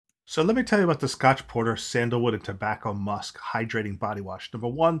So let me tell you about the Scotch Porter Sandalwood and Tobacco Musk Hydrating Body Wash. Number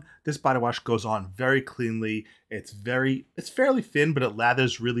one, this body wash goes on very cleanly. It's fairly thin, but it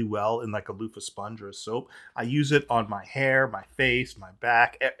lathers really well in like a loofah sponge or a soap. I use it on my hair, my face, my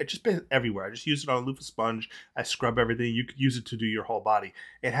back, it just been everywhere. I just use it on a loofah sponge. I scrub everything. You could use it to do your whole body.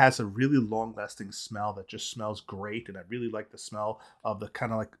 It has a really long-lasting smell that just smells great, and I really like the smell of the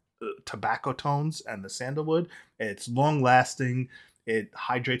kind of like tobacco tones and the sandalwood. It's long lasting. It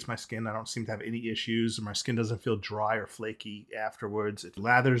hydrates my skin. I don't seem to have any issues. My skin doesn't feel dry or flaky afterwards. It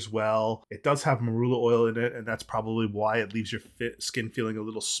lathers well. It does have marula oil in it, and that's probably why it leaves your skin feeling a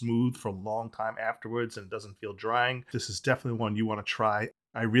little smooth for a long time afterwards and it doesn't feel drying. This is definitely one you want to try.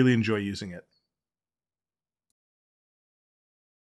 I really enjoy using it.